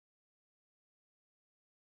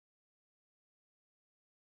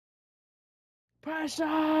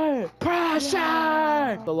Pressure! Pressure!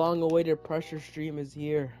 Yeah! The long-awaited pressure stream is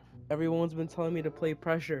here. Everyone's been telling me to play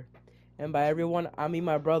pressure. And by everyone, I mean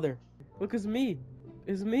my brother. Look, it's me.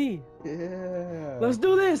 It's me. Yeah. Let's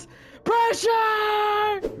do this!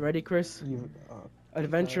 Pressure! You ready, Chris?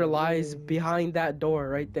 Adventure lies behind that door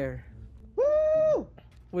right there. Woo!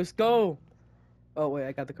 Let's go! Oh, wait,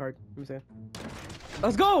 I got the card. Let me see.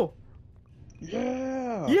 Let's go!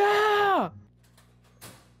 Yeah! Yeah!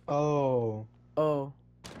 Oh. Oh.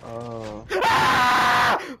 Oh.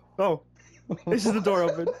 Ah! Oh. This is the door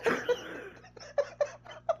open.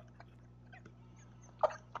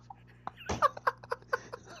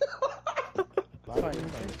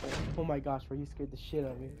 Fine. Oh my gosh, bro, you scared the shit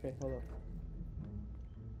out of me. Okay, hold up.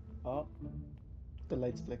 Oh. The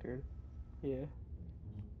lights flickered. Yeah.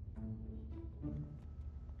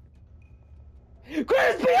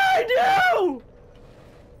 Chris, behind you!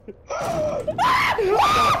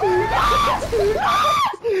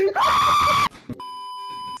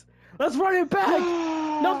 Let's run it back!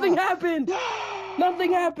 Nothing happened!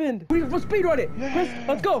 Nothing happened! Let's speedrun it! Chris,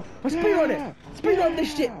 let's go! Let's speedrun it! Speedrun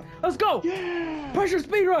this shit! Let's go! Pressure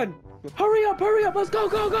speedrun! Hurry up, let's go,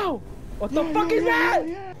 go, go! What the fuck is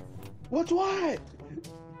that? What's what?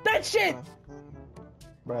 That shit!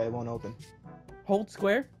 Bro, it won't open. Hold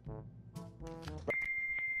square.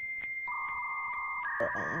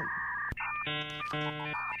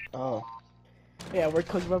 Oh. Yeah, we're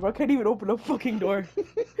cooked, bro. I can't even open a fucking door.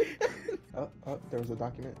 Oh, there was a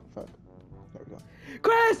document. Fuck. There we go.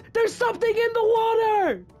 Chris, there's something in the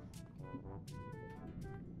water!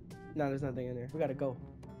 No, there's nothing in there. We gotta go.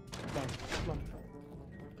 Come on, come on.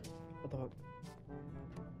 What the fuck?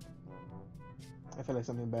 I feel like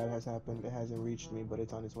something bad has happened. It hasn't reached me, but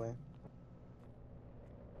it's on its way.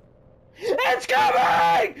 It's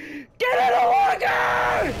coming! Get in the water!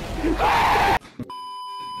 Ah!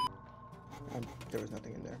 There was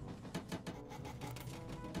nothing in there.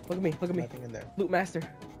 Look at me, look at me. Nothing in there. Loot master.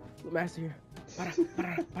 Loot master here. Para,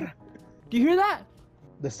 para, para. Do you hear that?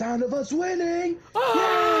 The sound of us winning!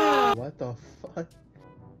 Ah! Yeah! What the fuck?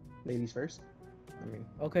 Ladies first? I mean,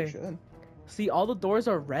 okay. You should. See, all the doors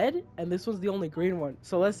are red, and this one's the only green one.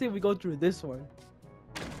 So let's see if we go through this one.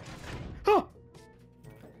 Oh!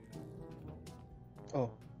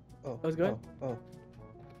 Oh. Oh. That was good? Oh.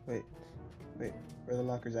 Wait. Where are the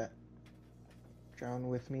lockers at? Drown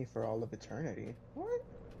with me for all of eternity. What?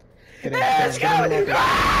 Let's go!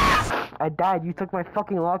 I died. You took my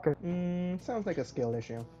fucking locker. Sounds like a skill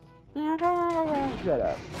issue. Shut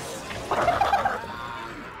up.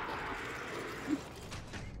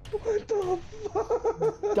 What the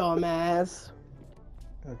fuck? Dumbass.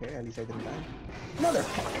 Okay, at least I didn't die.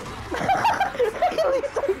 Motherfucker! At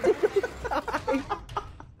least I didn't die.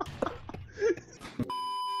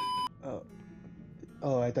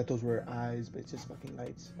 Oh, I thought those were eyes, but it's just fucking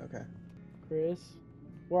lights. Okay. Chris,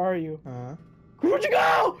 where are you? Where'd you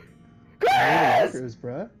go? Chris! Near the lockers,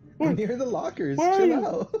 bruh. I'm near the lockers. Where Chill are you?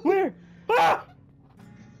 out. Where? Ah!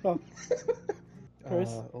 Oh. Chris,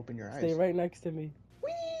 open your eyes. stay right next to me.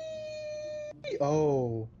 Whee!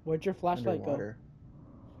 Oh. Where'd your flashlight underwater.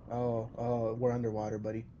 Go? Oh, we're underwater,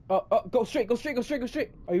 buddy. Oh, go straight, go straight, go straight, go straight.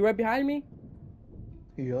 Are you right behind me?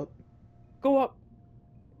 Yup. Go up.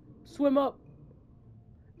 Swim up.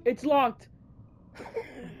 It's locked.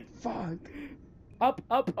 Fuck. Up,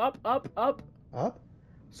 up, up, up, up. Up?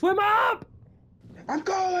 Swim up! I'm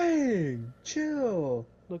going! Chill.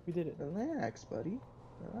 Look, we did it. Relax, buddy.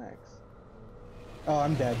 Relax. Oh,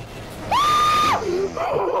 I'm dead.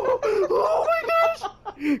 Oh my gosh!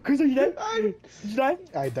 Chris, are you dead? Did you die?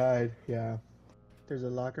 I died, yeah. There's a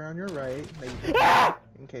locker on your right that you can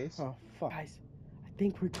in case. Oh, fuck. Guys, I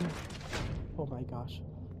think we're good. Oh my gosh.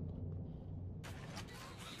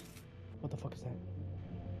 What the fuck is that?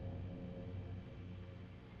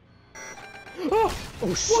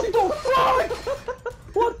 Oh shit! What the fuck?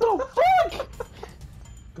 What the fuck?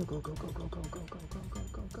 Go, go, go, go, go, go, go, go, go, go,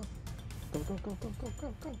 go, go. Go, go, go, go, go,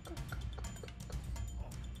 go, go, go, go.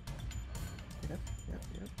 Yep.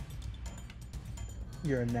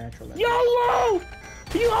 You're a natural. YOLO!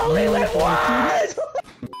 You only live once!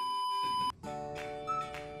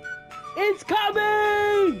 It's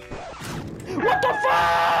coming! What the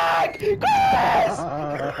fuck? Chris!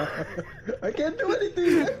 I can't do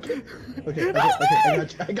anything. Okay,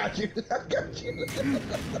 I got you.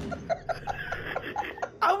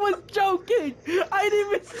 I was joking. I didn't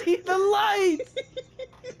even see the lights.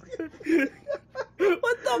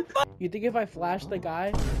 What the fuck? You think if I flash the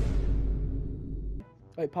guy?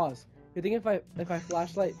 Wait, pause. You think if I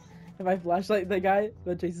flashlight the guy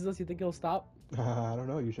that chases us, you think he'll stop? I don't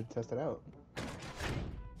know. You should test it out.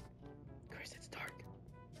 Chris, it's dark.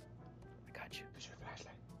 I got you.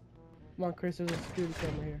 Come on, Chris, there's a security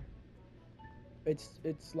camera here.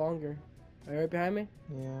 It's longer. Are you right behind me?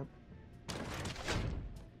 Yeah.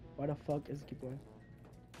 Why the fuck is it keep going?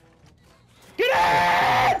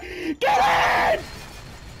 Get in! Get in!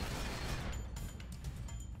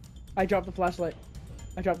 I dropped the flashlight.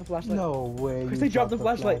 I dropped the flashlight. No way. Chris, they dropped the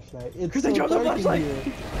flashlight. Chris, they dropped the flashlight.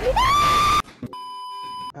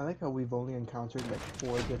 I like how we've only encountered like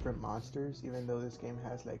 4 different monsters, even though this game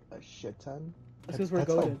has like a shit ton. That's because we're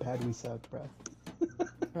goated. That's how bad we suck, bro.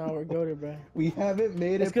 No, we're goated, bro. We haven't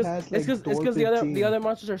made it past like It's because the other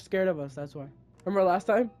monsters are scared of us. That's why. Remember last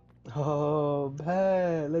time? Oh,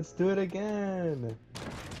 bad. Let's do it again.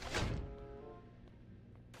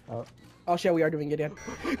 Oh. Oh shit, we are doing it again.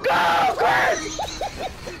 Go, Chris!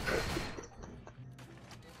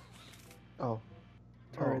 Oh.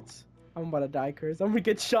 Turrets. I'm about to die, Chris. I'm gonna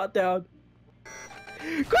get shot down.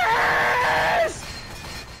 Chris!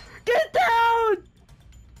 Get down!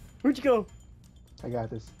 Where'd you go? I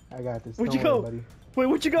got this. I got this. Where'd Don't you go? worry, buddy. Wait,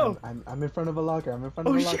 where'd you go? I'm in front of a locker. I'm in front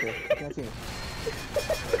of a locker. I can't see it.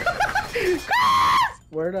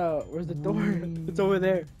 Where's the door? It's over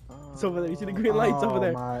there. It's over there. You see the green lights over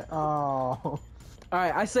there. Oh.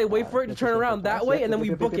 Alright, I say wait for it to turn around that way and then we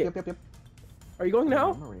book it. Are you going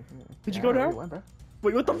now? Did you go now?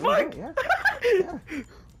 Wait, what the fuck? Yeah.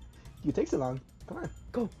 You take so long. Come on.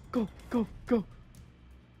 Go, go, go, go.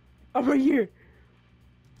 I'm right here.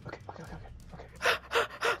 Okay.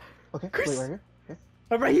 Okay, Chris. wait, right here. Okay.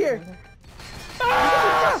 I'm right here.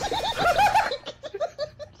 Ah!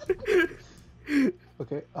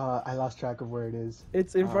 Okay, I lost track of where it is.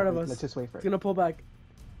 It's in front of us. Let's just wait for it. It's gonna pull back.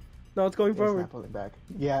 No, it's going forward. It's not pulling back.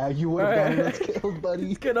 Yeah, you would have gotten us killed, buddy.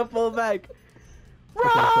 It's gonna pull back. Okay,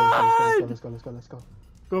 Run! let's go.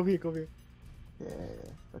 Go over here, go over here.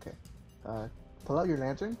 Yeah. Okay. Pull out your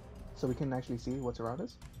lantern so we can actually see what's around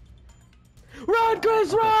us. Run,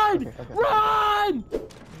 Chris, run! Okay. Run!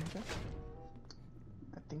 Okay.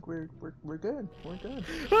 I think we're good. We're good.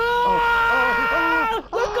 Ah!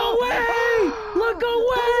 Look away! Look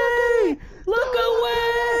away! Look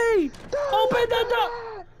away! Open the door!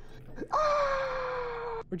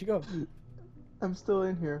 Where'd you go? I'm still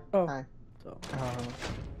in here. Oh. Hi. Oh.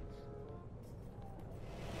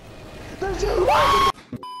 There's a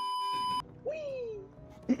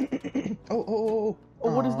Whee! Oh,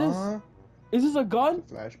 what is this? Is this a gun?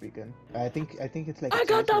 Flash beacon. I think it's like. I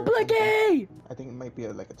got the blicky! I think it might be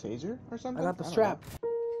like a taser or something. I got the strap.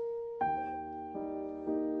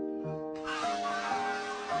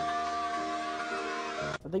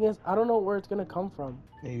 The thing is, I don't know where it's gonna come from.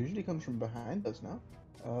 It usually comes from behind us, no?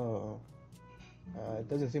 Oh. It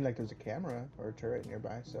doesn't seem like there's a camera or a turret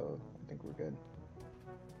nearby, so I think we're good.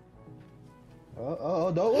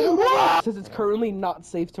 Oh, no! It says it's currently not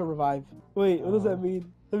safe to revive. Wait, what does that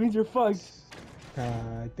mean? That means you're fucked.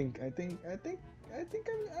 I think I'm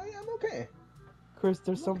okay. Chris,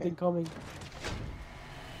 there's something coming.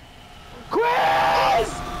 Chris!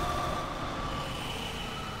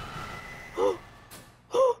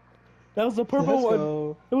 That was the purple one.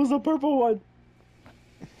 Go. It was the purple one.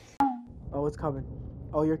 Oh, it's coming.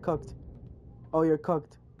 Oh, you're cooked. Oh, you're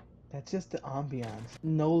cooked. That's just the ambiance.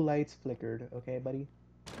 No lights flickered, okay, buddy?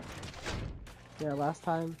 Yeah, last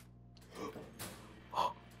time.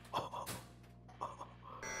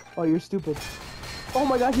 Oh, you're stupid. Oh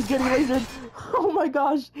my gosh, he's getting lasered. Oh my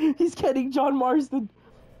gosh, he's getting John Marston.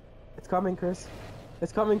 It's coming, Chris.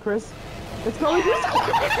 It's coming, Chris. It's coming, Chris.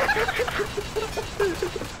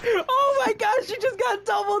 Oh my gosh, you just got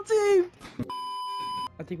double teamed.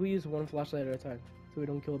 I think we use one flashlight at a time, so we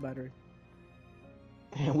don't kill a battery.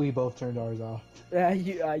 And we both turned ours off. Yeah,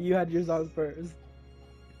 you had yours on first.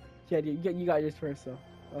 Yeah, you got yours first, so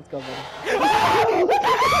let's go, buddy.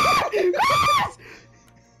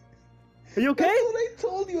 Are you okay? That's what I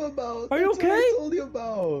told you about. Are you okay? What I told you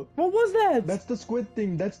about. What was that? That's the squid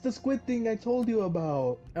thing. That's the squid thing I told you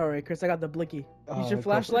about. Alright, Chris, I got the blicky. Use your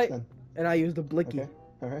flashlight, and I use the blicky. Okay,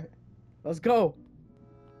 alright. Let's go.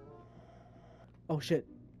 Oh, shit.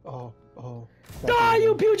 Oh. Die,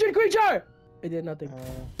 you putrid creature! It did nothing.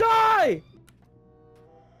 Die!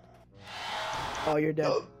 Oh, you're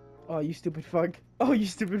dead. Oh, you stupid fuck. Oh, you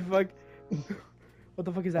stupid fuck. What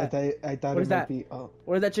the fuck is that? I thought What it is might that? be. Oh,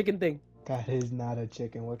 What is that chicken thing? that is not a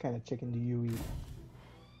chicken. What kind of chicken do you eat?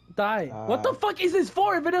 Die. What the fuck is this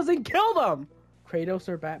for if it doesn't kill them? Kratos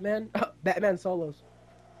or Batman? Batman solos.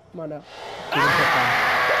 Come on now.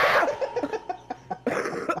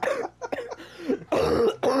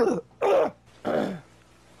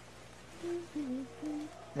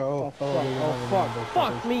 Oh, fuck.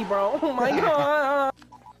 Fuck me, bro. Oh my god.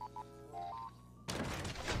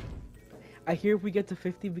 I hear if we get to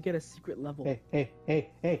 50, we get a secret level. Hey,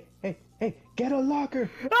 get a locker!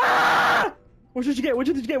 Ah! What should you get? What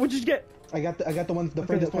should you get? What should you get? I got the one, the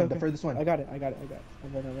furthest one, the furthest one. I got it. I'm good.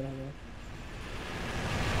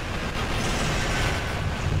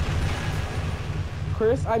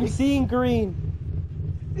 Chris, I'm seeing green.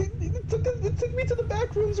 It took me to the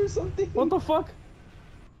back rooms or something. What the fuck?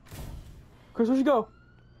 Chris, where'd you go?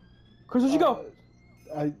 Chris, where'd you go?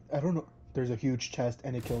 I don't know. There's a huge chest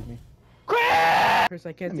and it killed me. Chris,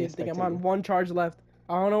 I can't see anything. I'm on 1 charge left.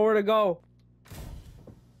 I don't know where to go.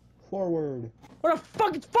 Forward. Where the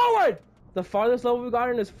fuck? It's forward! The farthest level we got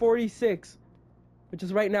in is 46. Which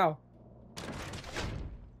is right now.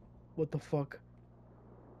 What the fuck?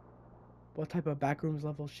 What type of backrooms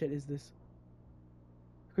level shit is this?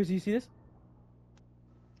 Chris, do you see this?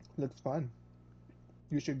 Looks fun.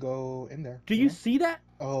 You should go in there. Do you see that?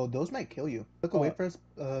 Oh, those might kill you. Look away for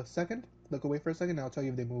a second. Look away for a second and I'll tell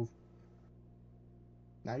you if they move.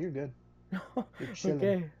 Now you're good. You're chilling.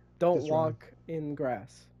 Okay. Don't Just walk in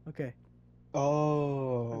grass. Okay.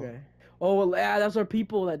 Oh. Okay. Oh, well, yeah, that's our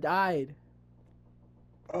people that died.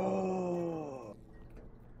 Oh.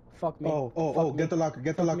 Fuck me. Oh, get the locker.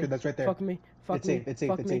 Get the locker. That's right there. Fuck me. Fuck me. It's safe.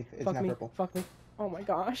 Fuck It's me. safe. It's Fuck not me. purple. Fuck me. Oh my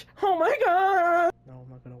gosh. Oh my god. No, I'm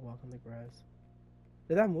not gonna walk on the grass.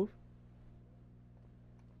 Did that move?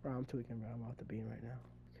 Bro, I'm tweaking, bro. I'm out the beam right now.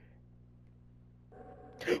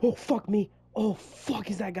 Oh, fuck me. Oh,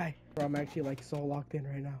 fuck is that guy? Bro, I'm actually like so locked in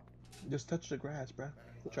right now. Just touch the grass, bro.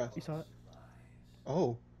 Trust. You saw it?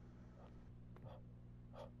 Oh.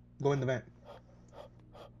 Go in the vent.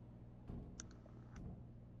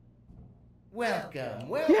 Welcome.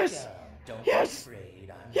 Yes! Don't Yes! be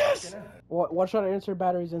afraid. I'm Yes! not gonna... What should I insert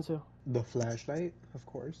batteries into? The flashlight, of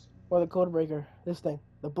course. Or the code breaker? This thing.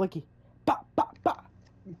 The blicky. Bah, bah, bah.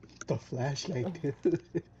 The flashlight.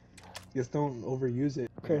 Just don't overuse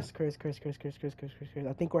it. Chris. I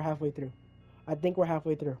think we're halfway through.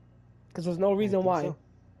 Because there's no reason why. So.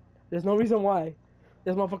 There's no reason why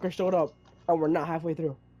this motherfucker showed up and we're not halfway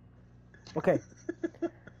through. Okay.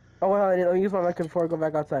 Oh, well, I'll use my mic before I go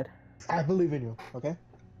back outside. I believe in you, okay?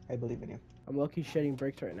 I believe in you. I'm low-key shedding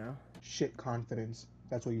brakes right now. Shit confidence.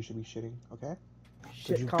 That's what you should be shitting, okay?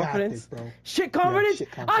 Shit confidence? Got this, bro. Shit confidence? Yeah,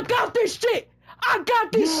 shit I confidence. got this shit! I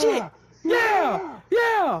got this shit!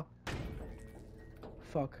 Yeah!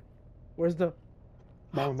 Fuck. Where's the...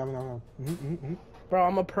 No. Bro,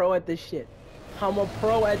 I'm a pro at this shit. What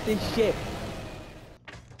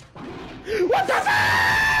the fuck?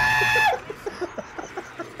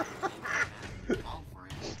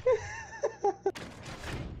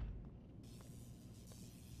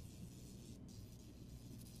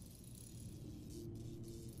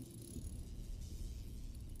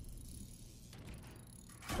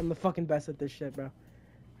 I'm the fucking best at this shit, bro.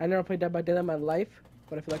 I never played Dead by Daylight in my life,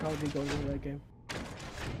 but I feel like I would be going into that game.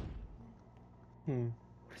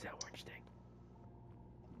 What is that orange thing?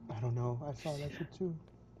 I don't know. I saw that shit too.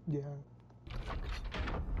 Yeah.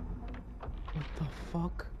 What the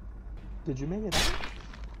fuck? Did you make it out?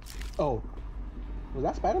 Oh. Was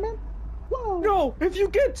that Spider-Man? Whoa! No! If you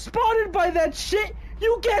get spotted by that shit,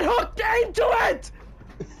 you get hooked into it!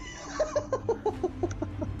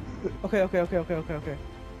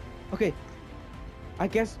 Okay. I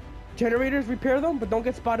guess generators, repair them, but don't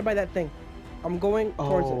get spotted by that thing. I'm going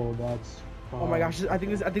towards it. Oh, that's... Oh my gosh, I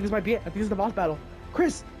think this might be it. I think this is the boss battle.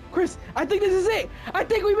 Chris, I think this is it. I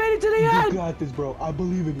think we made it to the end. You got this, bro. I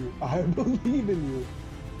believe in you.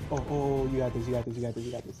 Oh, you got this.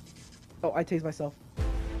 Oh, I tased myself.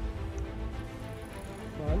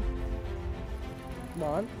 Come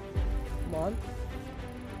on.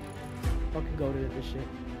 Fucking go to this shit.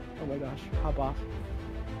 Oh my gosh, hop off.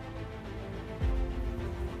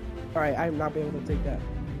 Alright, I'm not be able to take that.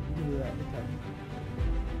 Do that. Okay.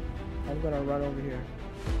 I'm gonna run over here.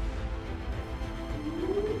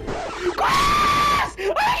 I got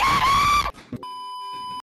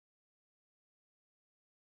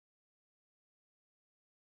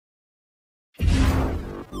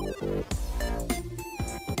it!